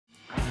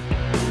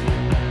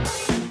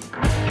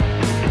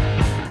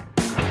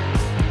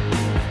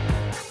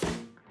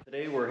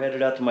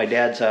headed out to my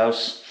dad's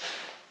house.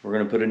 We're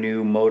gonna put a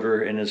new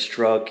motor in his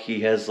truck.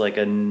 He has like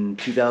a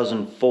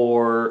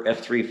 2004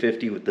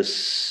 F350 with the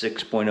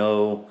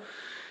 6.0.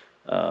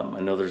 I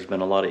know there's been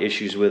a lot of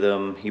issues with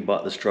him. He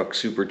bought this truck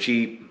super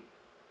cheap,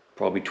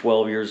 probably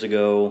 12 years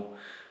ago.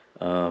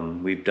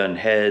 We've done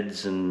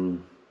heads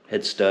and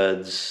head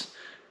studs,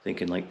 I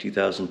think in like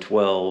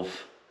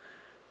 2012,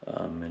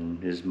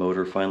 and his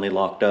motor finally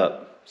locked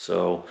up.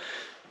 So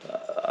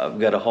I've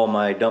got to haul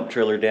my dump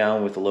trailer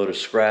down with a load of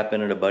scrap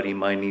in it. A buddy of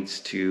mine needs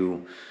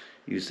to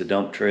use the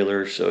dump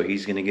trailer, so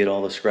he's going to get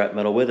all the scrap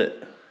metal with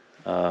it.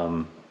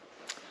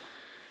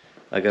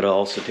 I got to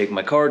also take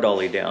my car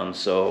dolly down,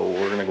 so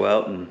we're going to go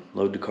out and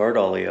load the car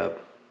dolly up.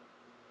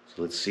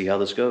 So let's see how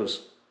this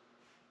goes.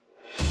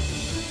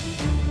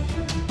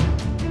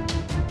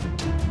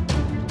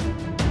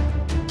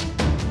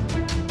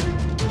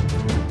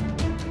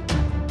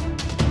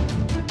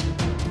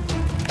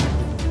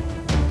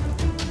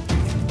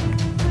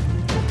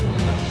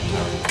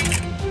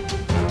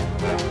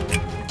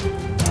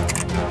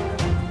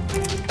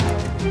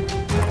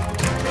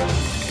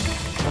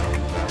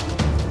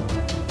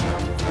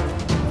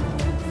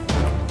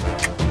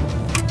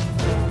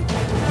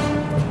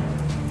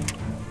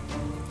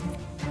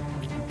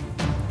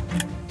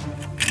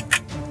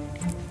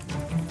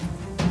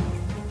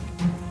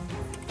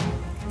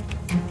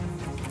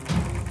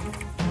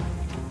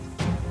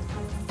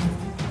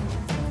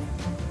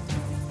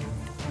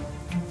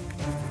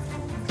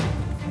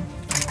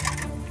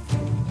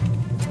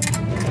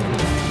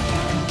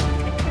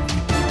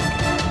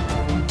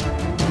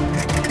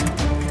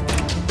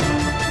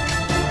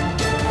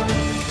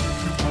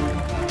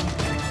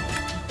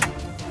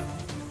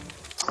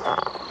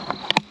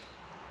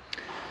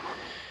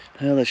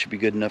 Well, that should be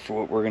good enough for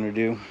what we're gonna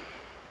do.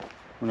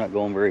 We're not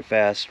going very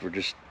fast. We're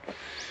just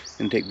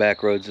gonna take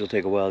back roads. It'll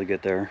take a while to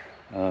get there.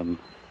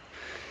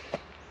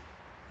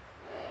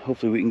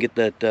 Hopefully we can get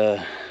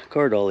that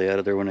car dolly out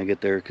of there when I get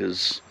there,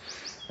 because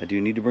I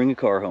do need to bring a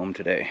car home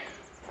today.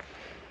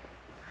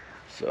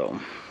 So,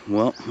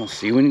 well, we'll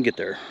see when we get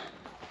there.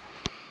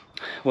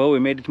 Well, we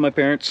made it to my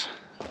parents'.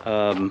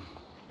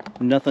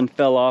 Nothing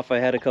fell off. I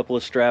had a couple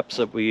of straps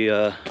that we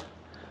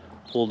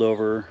pulled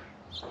over,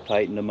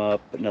 tightened them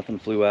up, but nothing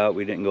flew out.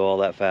 We didn't go all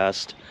that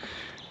fast.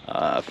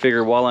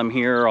 Figure while I'm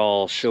here,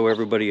 I'll show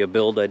everybody a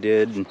build I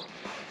did.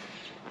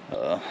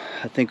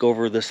 I think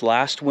over this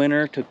last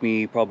winter, it took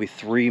me probably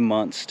 3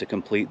 months to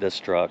complete this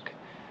truck.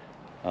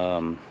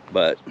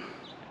 But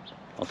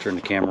I'll turn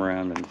the camera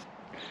around and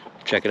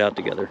check it out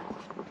together.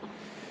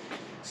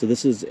 So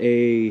this is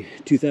a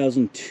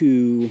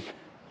 2002.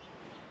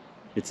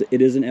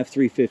 It is an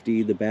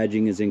F350. The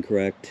badging is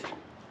incorrect.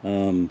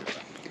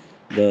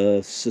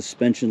 The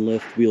suspension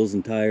lift, wheels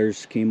and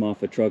tires came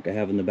off a truck I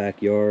have in the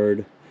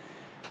backyard.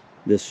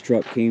 This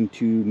truck came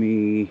to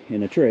me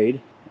in a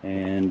trade,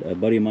 and a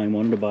buddy of mine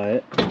wanted to buy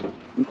it.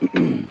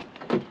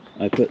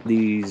 I put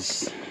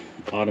these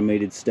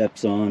automated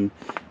steps on.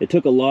 It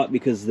took a lot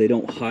because they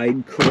don't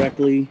hide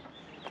correctly,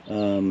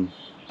 but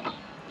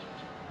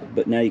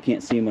now you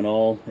can't see them at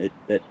all.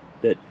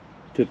 That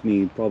took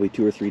me probably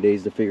 2 or 3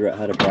 days to figure out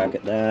how to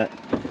bracket that.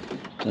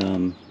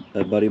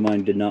 A buddy of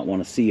mine did not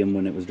want to see him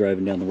when it was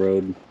driving down the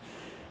road.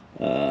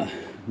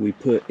 We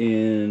put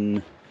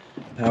in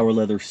power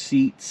leather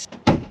seats,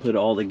 put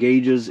all the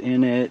gauges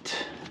in it.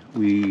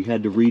 We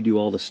had to redo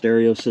all the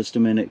stereo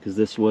system in it because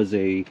this was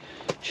a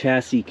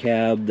chassis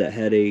cab that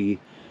had a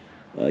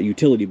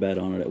utility bed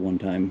on it at one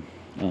time.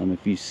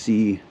 If you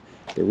see,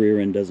 the rear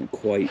end doesn't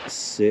quite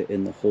sit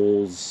in the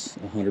holes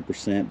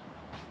 100%.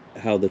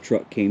 How the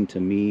truck came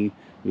to me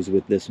was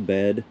with this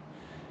bed,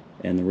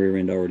 and the rear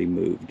end already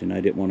moved, and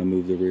I didn't want to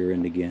move the rear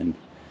end again.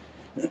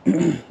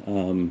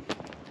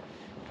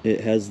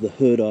 It has the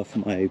hood off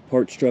my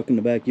parts truck in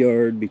the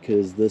backyard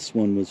because this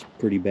one was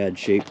pretty bad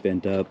shape,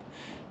 bent up,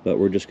 but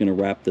we're just going to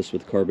wrap this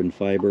with carbon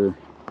fiber.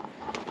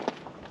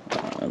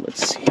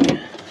 Let's see.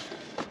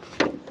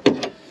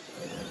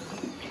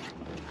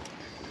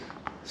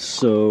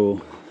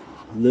 So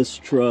this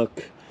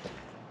truck,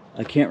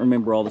 I can't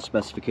remember all the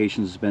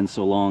specifications, it's been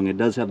so long. It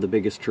does have the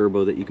biggest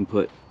turbo that you can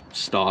put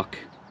stock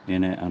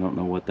in it. I don't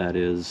know what that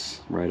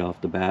is right off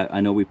the bat.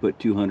 I know we put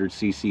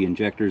 200cc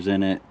injectors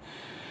in it.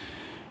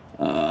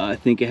 I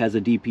think it has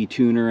a DP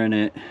tuner in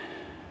it.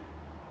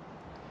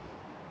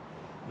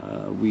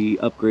 We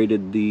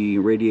upgraded the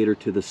radiator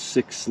to the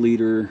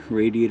 6-liter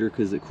radiator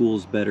because it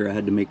cools better. I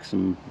had to make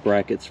some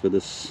brackets for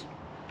this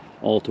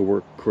all to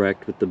work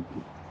correct with the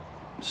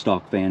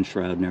stock fan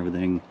shroud and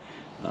everything.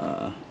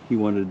 He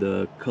wanted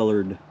the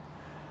colored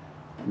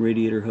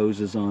radiator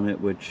hoses on it,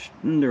 which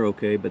they're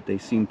okay, but they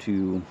seem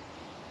to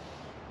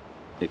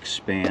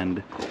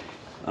expand.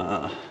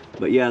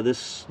 But yeah,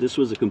 this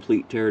was a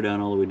complete teardown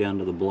all the way down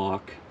to the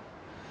block.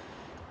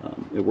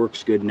 It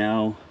works good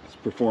now.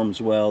 It performs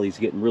well. He's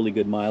getting really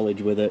good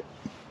mileage with it.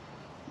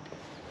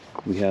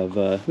 We have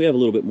a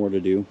little bit more to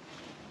do.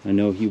 I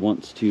know he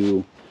wants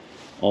to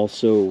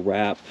also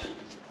wrap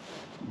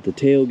the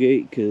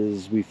tailgate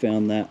because we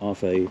found that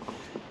off a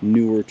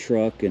newer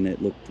truck and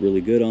it looked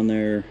really good on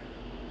there.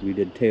 We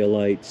did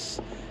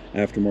taillights.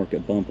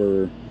 aftermarket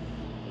bumper.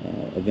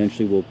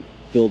 Eventually we'll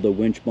build a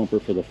winch bumper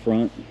for the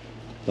front,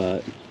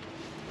 but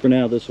for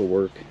now this will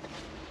work.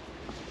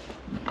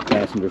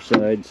 Passenger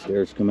side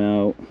stairs come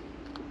out,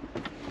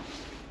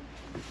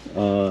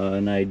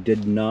 and I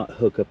did not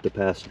hook up the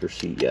passenger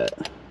seat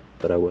yet,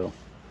 but I will.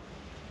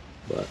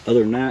 But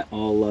other than that,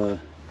 I'll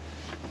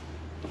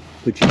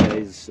put you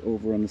guys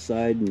over on the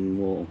side and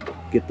we'll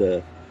get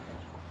the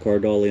car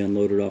dolly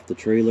unloaded off the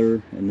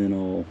trailer, and then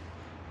I'll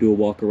do a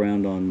walk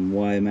around on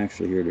why I'm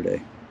actually here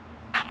today.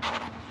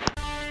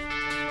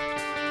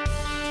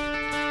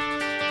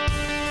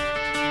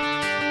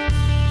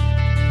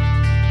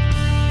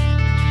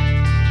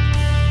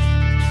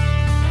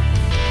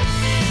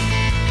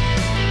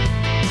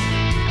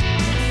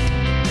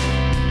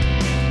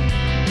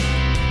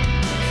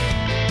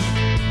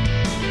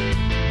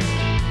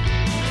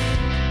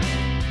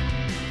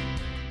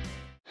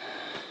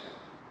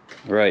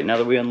 All right, now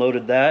that we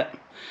unloaded that,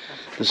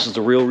 this is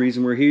the real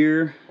reason we're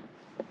here.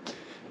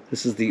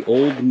 This is the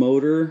old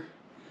motor.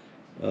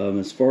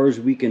 As far as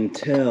we can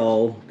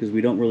tell, because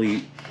we don't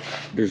really,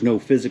 there's no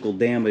physical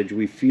damage,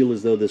 we feel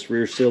as though this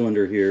rear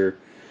cylinder here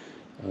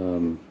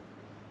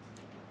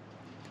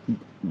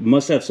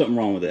must have something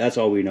wrong with it. That's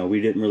all we know. We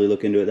didn't really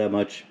look into it that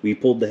much. We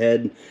pulled the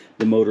head,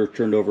 the motor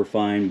turned over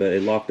fine, but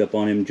it locked up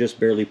on him just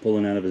barely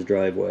pulling out of his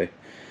driveway.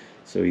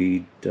 So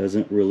he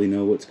doesn't really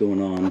know what's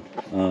going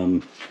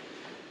on.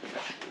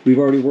 We've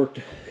already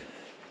worked,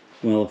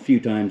 well, a few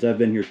times. I've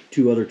been here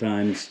 2 other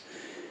times,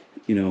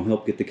 you know,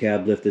 help get the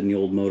cab lifted and the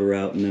old motor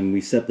out, and then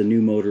we set the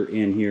new motor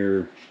in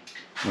here,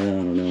 I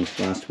don't know,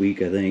 last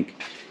week I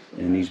think,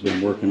 and he's been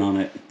working on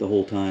it the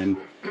whole time.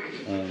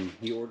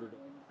 He ordered.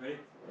 Ready?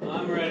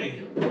 I'm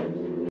ready.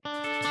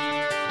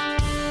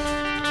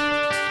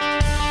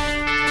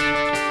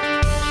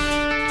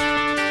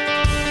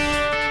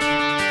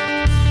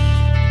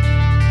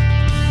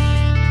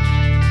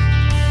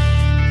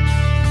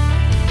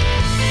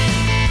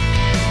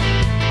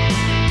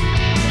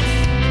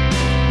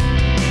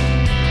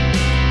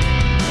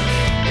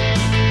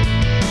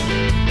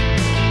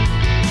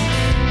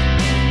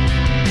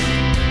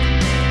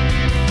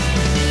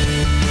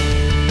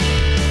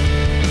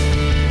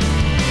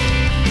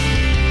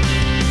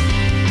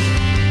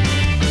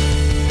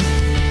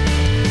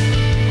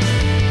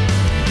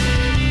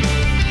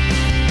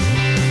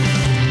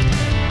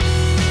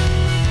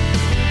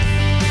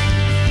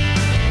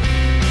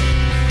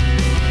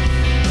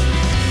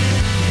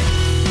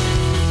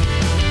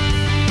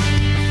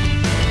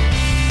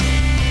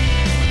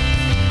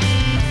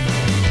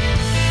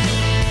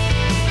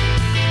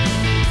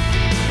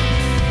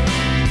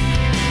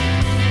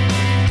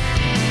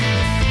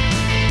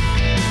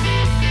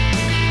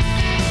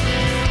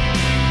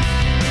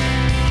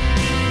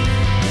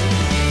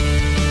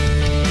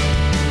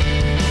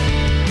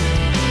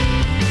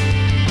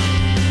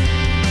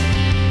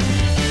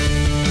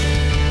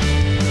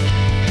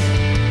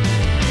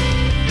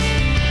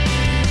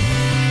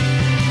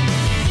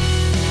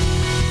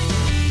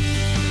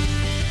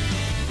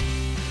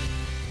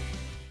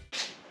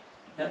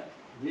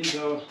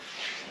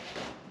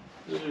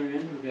 These are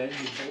in, okay,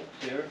 the bolt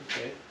there,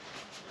 okay.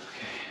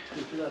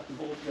 Okay. You got the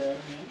bolt there,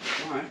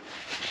 yeah.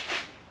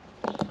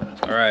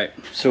 All right,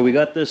 so we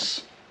got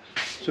this.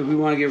 So we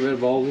want to get rid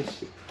of all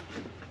this.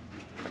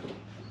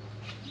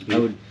 I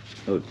would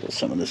pull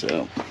some of this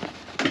out.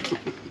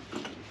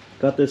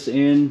 Got this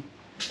in.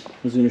 I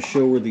was going to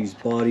show where these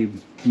body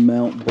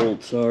mount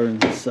bolts are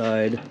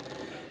inside.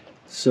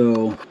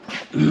 So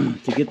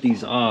to get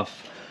these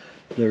off,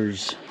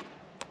 there's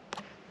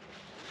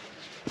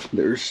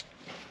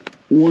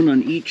one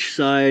on each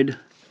side,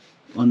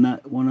 on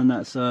that one on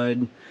that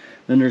side.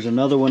 Then there's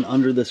another one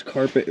under this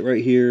carpet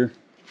right here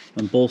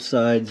on both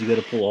sides. You got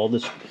to pull all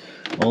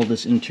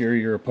this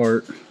interior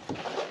apart.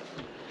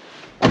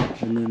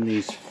 And then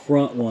these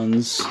front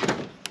ones,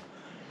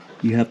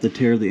 you have to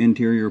tear the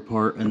interior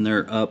apart, and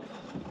they're up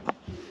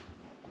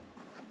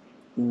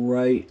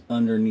right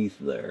underneath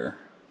there.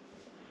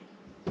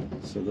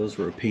 So those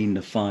were a pain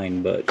to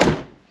find, but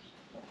at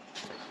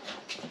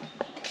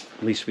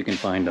least we can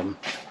find them.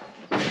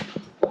 I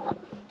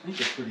think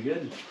it's pretty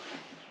good.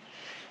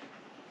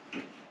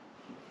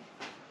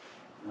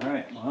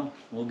 Alright, well,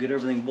 we'll get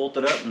everything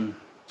bolted up and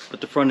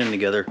put the front end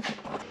together.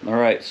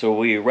 Alright, so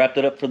we wrapped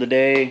it up for the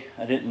day.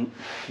 I didn't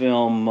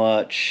film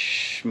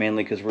much,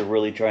 mainly because we're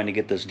really trying to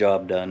get this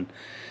job done.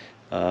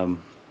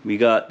 We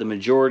got the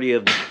majority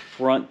of the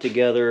front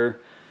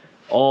together,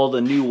 all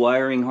the new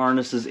wiring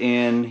harnesses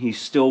in. He's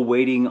still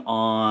waiting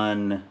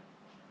on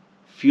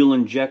fuel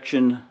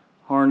injection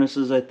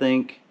harnesses, I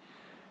think.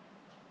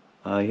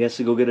 He has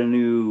to go get a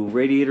new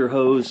radiator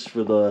hose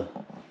for the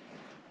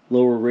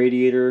lower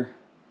radiator.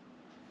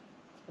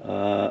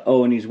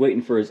 Oh, and he's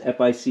waiting for his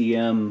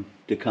FICM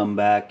to come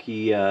back.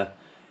 He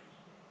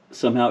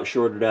somehow it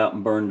shorted out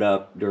and burned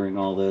up during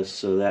all this,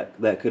 so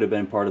that could have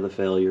been part of the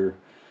failure.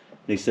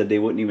 They said they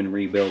wouldn't even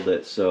rebuild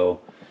it, so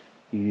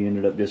he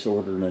ended up just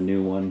ordering a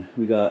new one.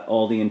 We got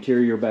all the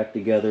interior back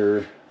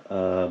together,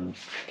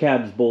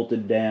 cab's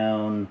bolted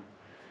down,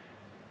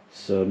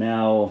 so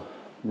now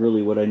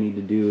really what I need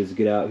to do is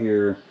get out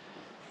here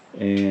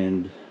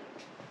and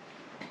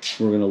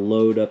we're gonna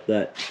load up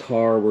that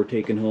car we're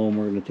taking home.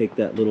 We're gonna take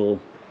that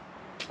little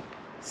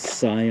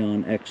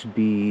Scion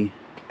XB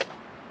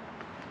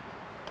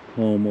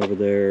home over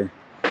there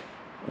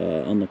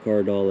on the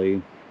car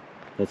dolly.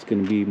 That's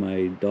gonna be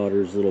my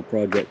daughter's little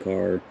project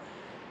car.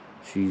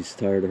 She's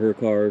tired of her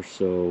car,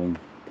 so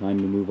time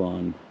to move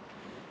on.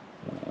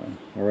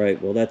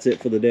 Alright, well that's it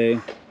for the day.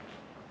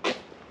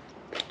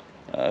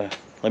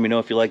 Let me know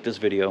if you like this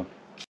video.